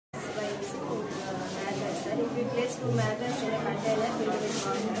place two magnets in a container filled with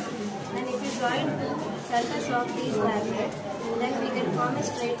water. And if we join two centers of these magnets, then we can form a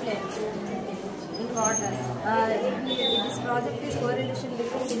straight line in water. This project is correlation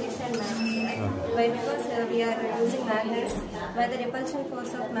between physics and maths. Why? Because we are using magnets. By the repulsion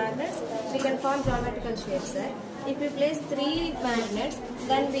force of magnets, we can form geometrical shapes. If we place three magnets,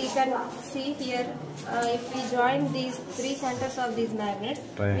 then we can see here, if we join these three centers of these magnets,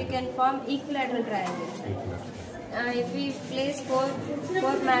 we can form equilateral triangles. If we place four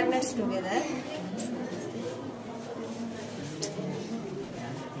magnets together,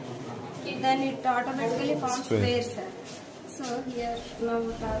 then it automatically forms squares. So here now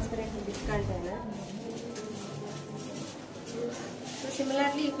transfer it to this container. So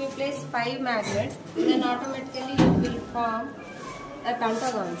similarly, if we place 5 magnets, then automatically it will form a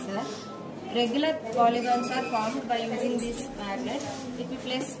pentagon, sir. Regular polygons are formed by using these magnets. If we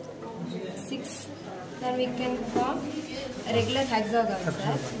place 6, then we can form a regular hexagon,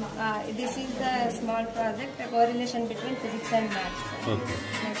 sir. This is the small project, a correlation between physics and maths. Okay.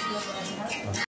 Next